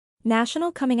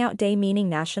National Coming Out Day, meaning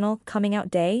National Coming Out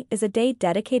Day is a day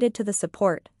dedicated to the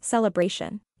support,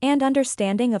 celebration, and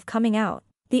understanding of coming out,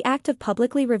 the act of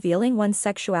publicly revealing one's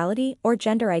sexuality or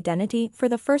gender identity for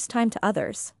the first time to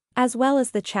others, as well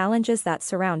as the challenges that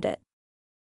surround it.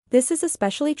 This is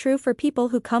especially true for people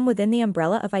who come within the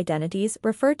umbrella of identities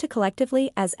referred to collectively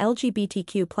as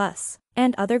LGBTQ+,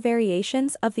 and other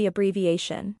variations of the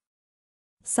abbreviation.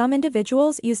 Some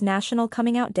individuals use National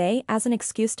Coming Out Day as an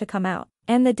excuse to come out,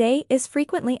 and the day is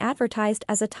frequently advertised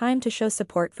as a time to show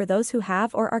support for those who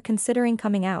have or are considering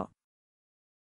coming out.